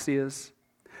proxy is?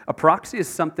 A proxy is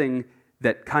something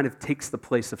that kind of takes the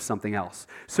place of something else.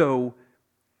 So,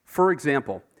 for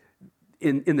example,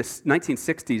 in the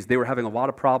 1960s, they were having a lot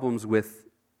of problems with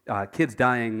kids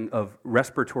dying of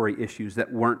respiratory issues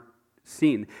that weren't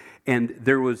seen. And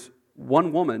there was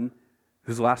one woman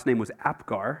whose last name was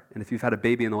Apgar, and if you've had a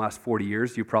baby in the last 40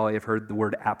 years, you probably have heard the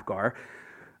word Apgar.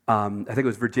 I think it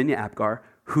was Virginia Apgar,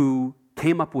 who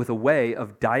came up with a way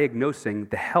of diagnosing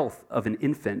the health of an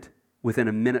infant within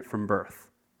a minute from birth.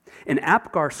 An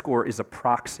Apgar score is a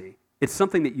proxy. It's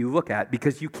something that you look at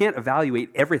because you can't evaluate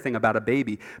everything about a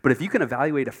baby, but if you can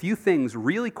evaluate a few things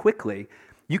really quickly,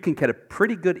 you can get a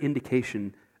pretty good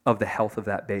indication of the health of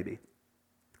that baby.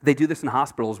 They do this in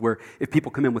hospitals where if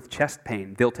people come in with chest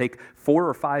pain, they'll take 4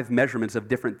 or 5 measurements of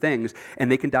different things,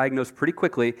 and they can diagnose pretty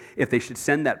quickly if they should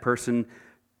send that person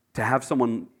to have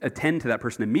someone attend to that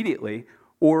person immediately,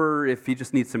 or if he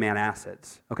just needs some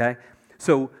antacids, okay?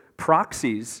 So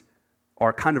proxies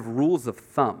are kind of rules of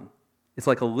thumb. It's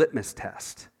like a litmus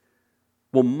test.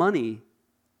 Well, money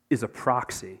is a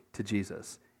proxy to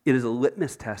Jesus. It is a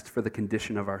litmus test for the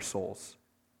condition of our souls.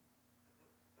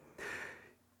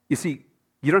 You see,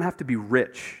 you don't have to be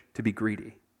rich to be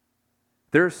greedy.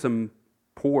 There are some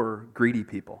poor, greedy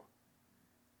people.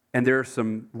 And there are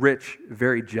some rich,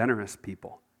 very generous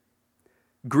people.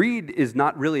 Greed is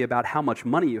not really about how much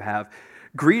money you have.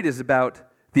 Greed is about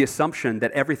the assumption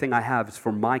that everything I have is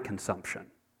for my consumption.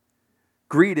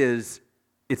 Greed is,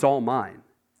 it's all mine.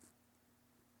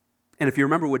 And if you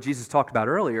remember what Jesus talked about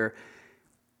earlier,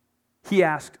 he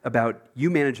asked about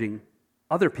you managing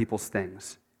other people's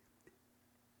things.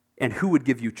 And who would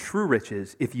give you true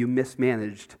riches if you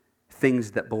mismanaged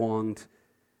things that belonged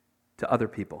to other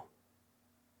people?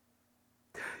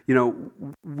 You know,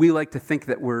 we like to think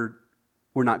that we're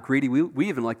not greedy. We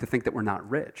even like to think that we're not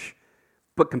rich.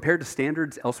 But compared to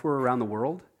standards elsewhere around the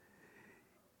world,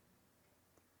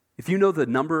 if you know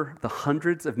the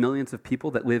hundreds of millions of people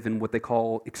that live in what they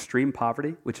call extreme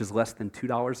poverty, which is less than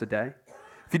 $2 a day,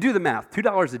 if you do the math,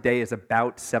 $2 a day is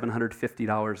about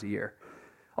 $750 a year.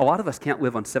 A lot of us can't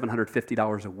live on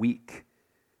 $750 a week,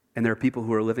 and there are people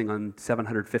who are living on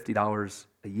 $750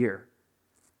 a year.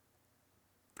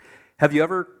 Have you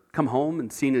ever come home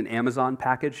and seen an Amazon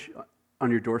package on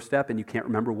your doorstep and you can't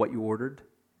remember what you ordered?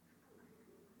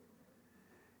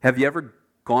 Have you ever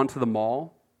gone to the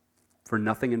mall for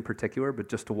nothing in particular, but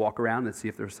just to walk around and see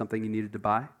if there was something you needed to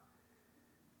buy?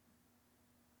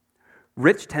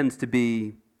 Rich tends to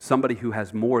be somebody who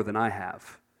has more than I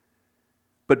have.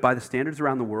 But by the standards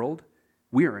around the world,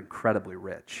 we are incredibly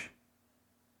rich.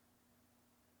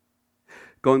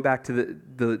 Going back to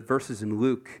the verses in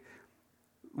Luke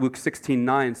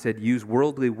 16:9 said, use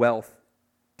worldly wealth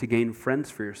to gain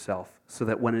friends for yourself, so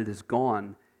that when it is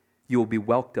gone, you will be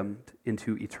welcomed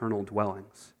into eternal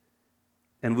dwellings.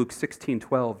 And Luke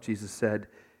 16:12, Jesus said,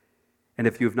 and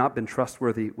if you have not been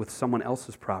trustworthy with someone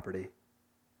else's property,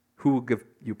 who will give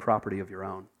you property of your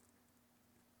own?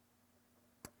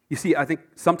 You see, I think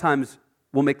sometimes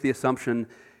we'll make the assumption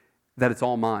that it's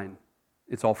all mine,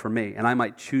 it's all for me, and I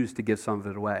might choose to give some of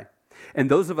it away.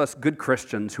 And those of us good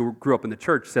Christians who grew up in the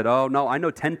church said, oh, no, I know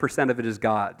 10% of it is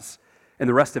God's, and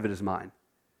the rest of it is mine.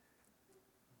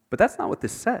 But that's not what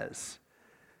this says.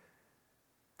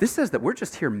 This says that we're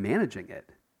just here managing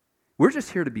it. We're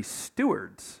just here to be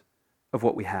stewards of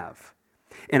what we have.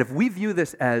 And if we view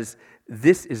this as,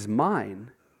 this is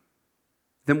mine,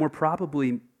 then we're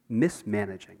probably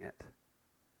mismanaging it.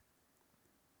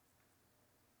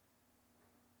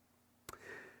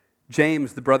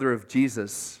 James, the brother of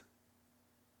Jesus,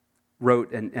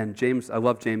 wrote, and James, I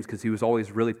love James because he was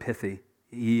always really pithy.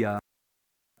 He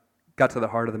got to the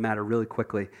heart of the matter really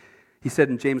quickly. He said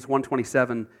in James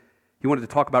 1:27, he wanted to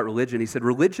talk about religion. He said,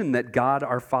 religion that God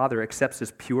our Father accepts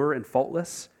as pure and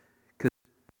faultless, because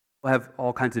people have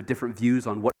all kinds of different views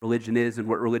on what religion is and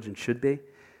what religion should be.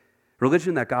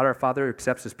 Religion that God our Father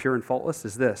accepts as pure and faultless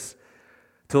is this: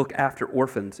 to look after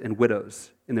orphans and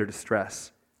widows in their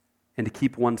distress, and to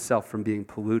keep oneself from being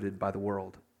polluted by the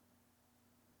world.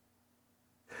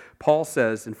 Paul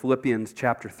says in Philippians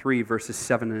chapter 3, verses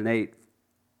 7 and 8,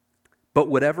 "But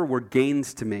whatever were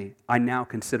gains to me, I now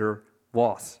consider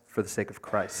loss for the sake of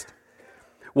Christ.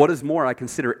 What is more, I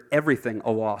consider everything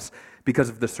a loss because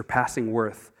of the surpassing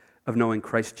worth of knowing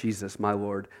Christ Jesus, my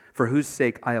Lord, for whose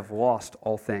sake I have lost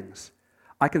all things.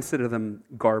 I consider them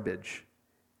garbage,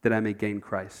 that I may gain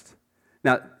Christ."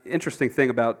 Now, interesting thing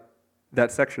about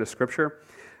that section of Scripture,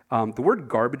 the word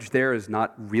garbage there is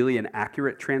not really an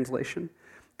accurate translation.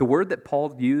 The word that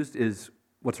Paul used is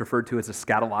what's referred to as a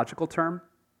scatological term,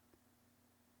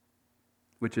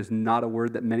 which is not a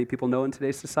word that many people know in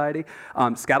today's society.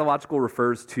 Scatological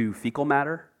refers to fecal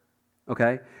matter,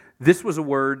 okay? This was a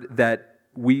word that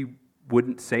we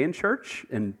wouldn't say in church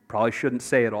and probably shouldn't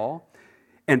say at all.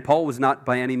 And Paul was not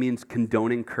by any means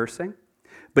condoning cursing,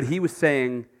 but he was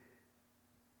saying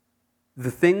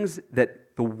the things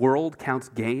that the world counts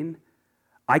gain,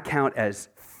 I count as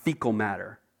fecal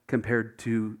matter compared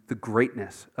to the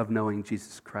greatness of knowing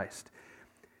Jesus Christ.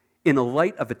 In the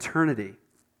light of eternity,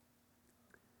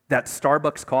 that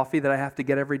Starbucks coffee that I have to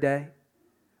get every day,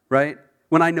 right?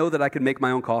 When I know that I can make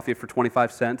my own coffee for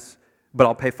 25 cents, but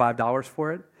I'll pay $5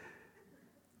 for it,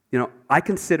 I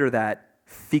consider that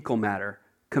fecal matter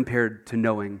compared to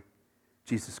knowing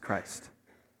Jesus Christ.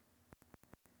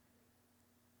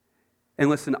 And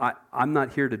listen, I'm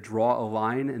not here to draw a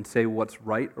line and say what's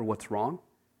right or what's wrong.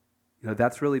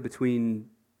 That's really between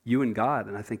you and God,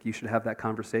 and I think you should have that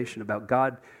conversation about,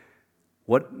 God,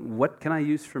 what can I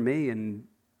use for me, and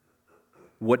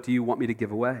what do you want me to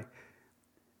give away?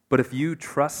 But if you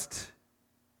trust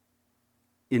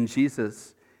in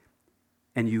Jesus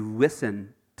and you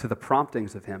listen to the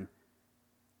promptings of him,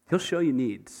 he'll show you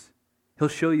needs. He'll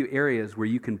show you areas where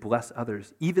you can bless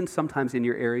others, even sometimes in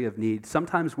your area of need,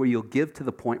 sometimes where you'll give to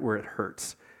the point where it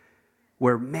hurts,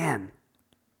 where, man,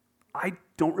 I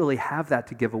don't really have that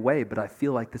to give away, but I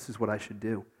feel like this is what I should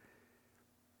do.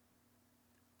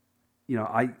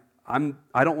 I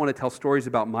don't want to tell stories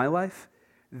about my life.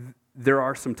 There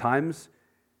are some times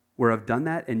where I've done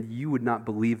that, and you would not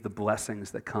believe the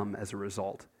blessings that come as a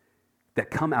result,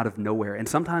 that come out of nowhere. And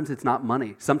sometimes it's not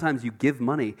money. Sometimes you give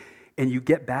money, and you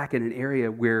get back in an area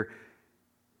where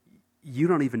you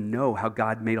don't even know how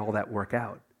God made all that work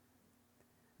out.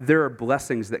 There are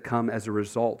blessings that come as a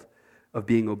result of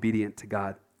being obedient to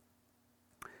God.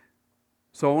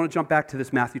 So I want to jump back to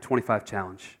this Matthew 25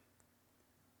 challenge.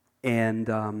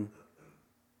 And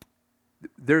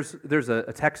there's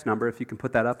a text number, if you can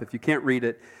put that up. If you can't read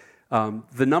it,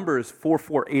 the number is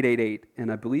 44888,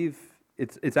 and I believe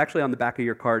it's actually on the back of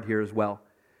your card here as well.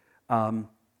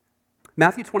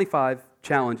 Matthew 25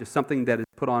 challenge is something that is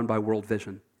put on by World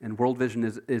Vision. And World Vision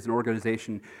is an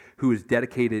organization who is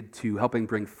dedicated to helping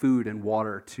bring food and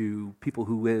water to people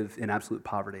who live in absolute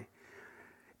poverty.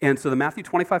 And so the Matthew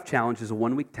 25 challenge is a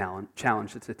one-week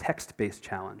challenge. It's a text-based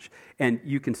challenge. And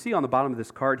you can see on the bottom of this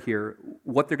card here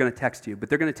what they're going to text you. But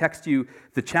they're going to text you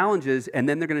the challenges, and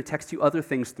then they're going to text you other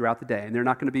things throughout the day. And they're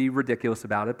not going to be ridiculous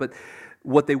about it. But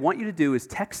what they want you to do is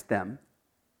text them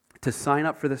to sign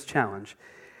up for this challenge.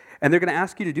 And they're going to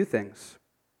ask you to do things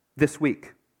this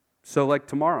week. So like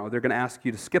tomorrow, they're going to ask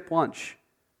you to skip lunch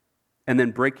and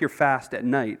then break your fast at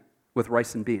night with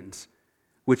rice and beans,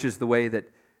 which is the way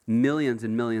that millions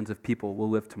and millions of people will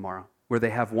live tomorrow, where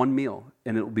they have one meal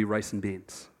and it will be rice and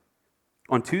beans.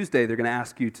 On Tuesday, they're going to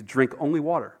ask you to drink only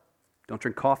water. Don't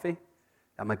drink coffee.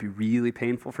 That might be really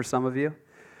painful for some of you.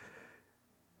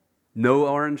 No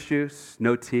orange juice,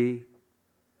 no tea,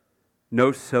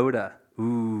 no soda.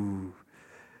 Ooh.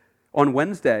 On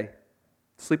Wednesday,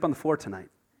 sleep on the floor tonight,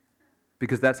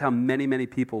 because that's how many, many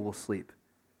people will sleep.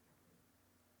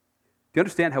 Do you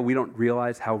understand how we don't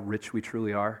realize how rich we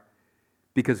truly are?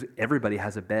 Because everybody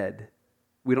has a bed.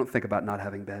 We don't think about not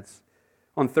having beds.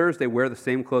 On Thursday, wear the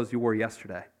same clothes you wore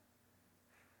yesterday.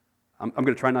 I'm going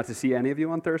to try not to see any of you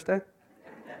on Thursday.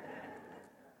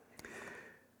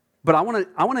 But I want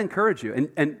to encourage you,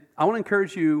 and I want to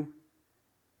encourage you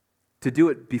to do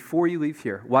it before you leave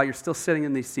here, while you're still sitting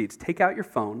in these seats. Take out your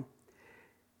phone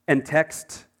and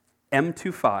text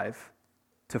M25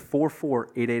 to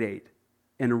 44888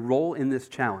 and enroll in this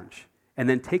challenge. And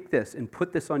then take this and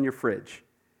put this on your fridge.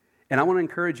 And I want to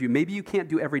encourage you, maybe you can't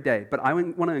do every day, but I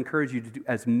want to encourage you to do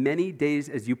as many days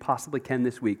as you possibly can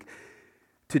this week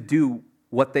to do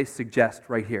what they suggest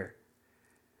right here.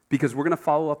 Because we're going to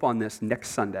follow up on this next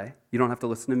Sunday. You don't have to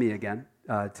listen to me again.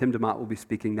 Tim DeMott will be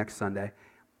speaking next Sunday.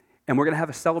 And we're going to have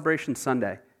a celebration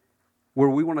Sunday where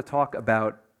we want to talk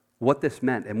about what this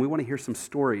meant. And we want to hear some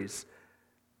stories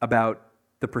about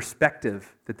the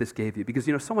perspective that this gave you. Because,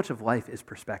 so much of life is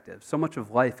perspective. So much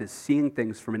of life is seeing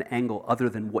things from an angle other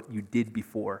than what you did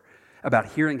before,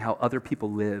 about hearing how other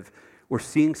people live, or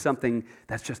seeing something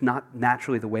that's just not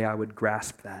naturally the way I would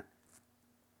grasp that.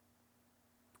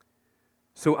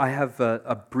 So I have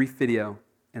a brief video,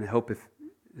 and I hope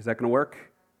is that going to work?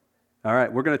 All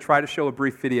right, we're going to try to show a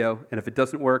brief video, and if it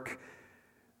doesn't work,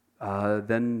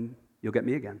 then you'll get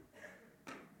me again.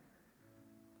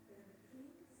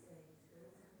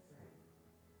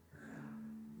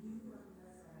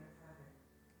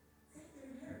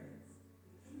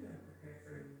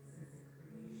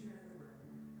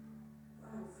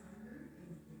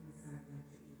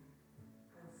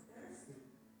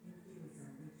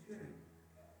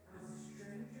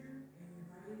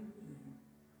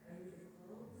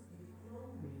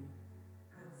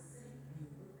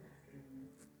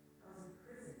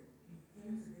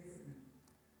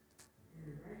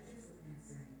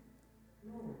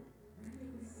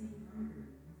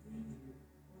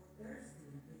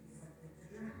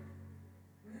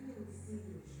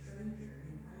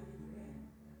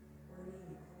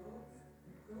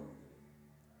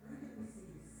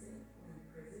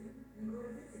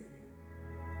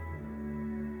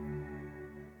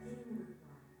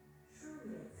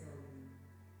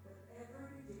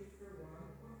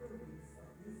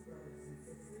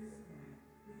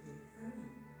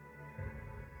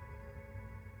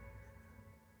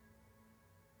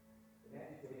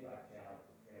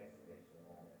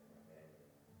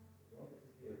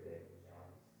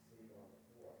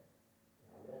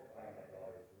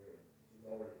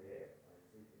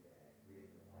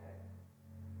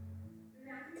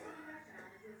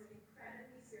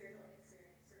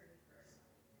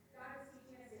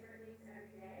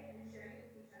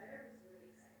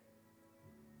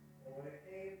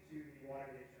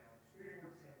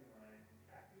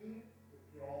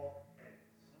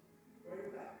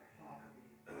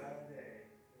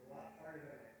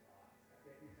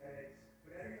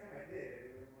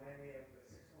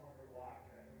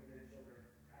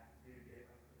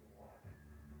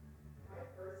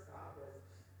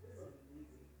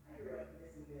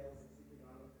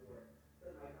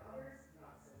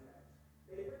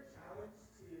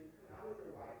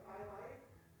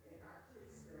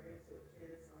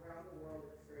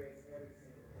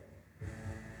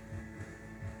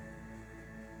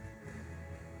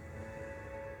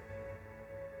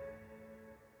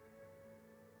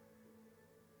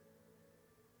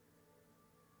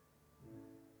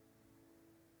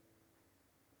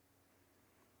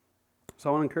 So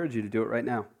I want to encourage you to do it right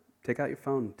now. Take out your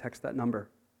phone, text that number.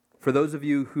 For those of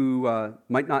you who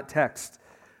might not text,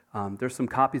 there's some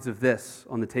copies of this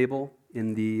on the table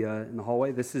in the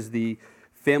hallway. This is the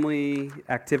family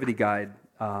activity guide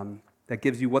that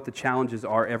gives you what the challenges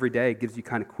are every day. It gives you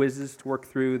kind of quizzes to work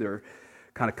through. There are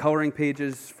kind of coloring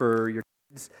pages for your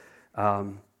kids.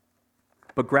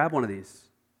 But grab one of these.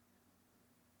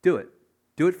 Do it.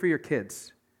 Do it for your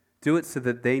kids. Do it so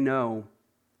that they know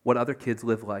what other kids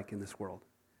live like in this world.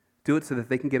 Do it so that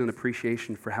they can get an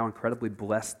appreciation for how incredibly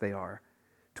blessed they are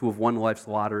to have won life's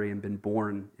lottery and been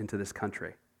born into this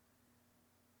country.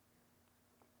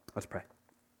 Let's pray.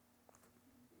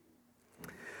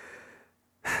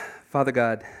 Father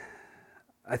God,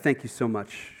 I thank you so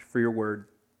much for your word,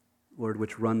 Lord,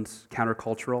 which runs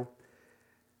countercultural,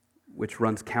 which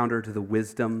runs counter to the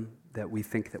wisdom that we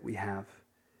think that we have.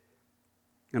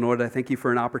 And Lord, I thank you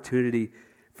for an opportunity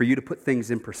for you to put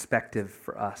things in perspective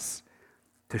for us,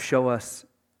 to show us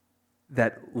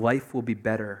that life will be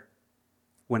better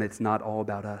when it's not all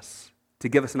about us, to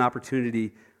give us an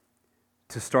opportunity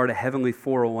to start a heavenly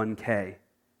 401k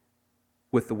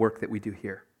with the work that we do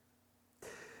here.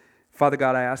 Father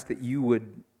God, I ask that you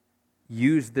would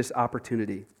use this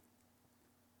opportunity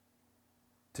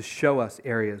to show us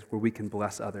areas where we can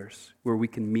bless others, where we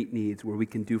can meet needs, where we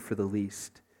can do for the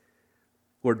least.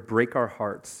 Lord, break our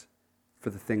hearts for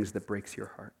the things that breaks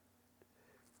your heart.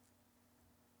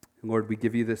 And Lord, we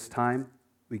give you this time,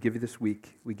 we give you this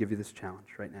week, we give you this challenge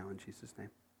right now in Jesus' name.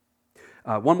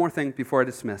 One more thing before I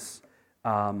dismiss.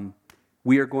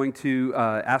 We are going to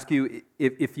ask you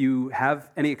if you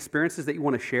have any experiences that you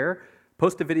want to share,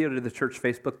 post a video to the church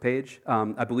Facebook page.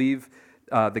 I believe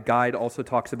the guide also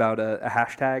talks about a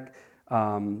hashtag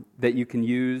that you can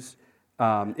use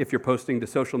if you're posting to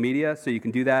social media, so you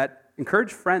can do that.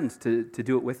 Encourage friends to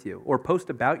do it with you, or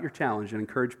post about your challenge and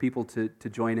encourage people to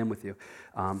join in with you.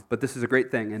 But this is a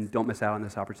great thing, and don't miss out on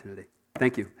this opportunity.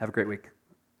 Thank you. Have a great week.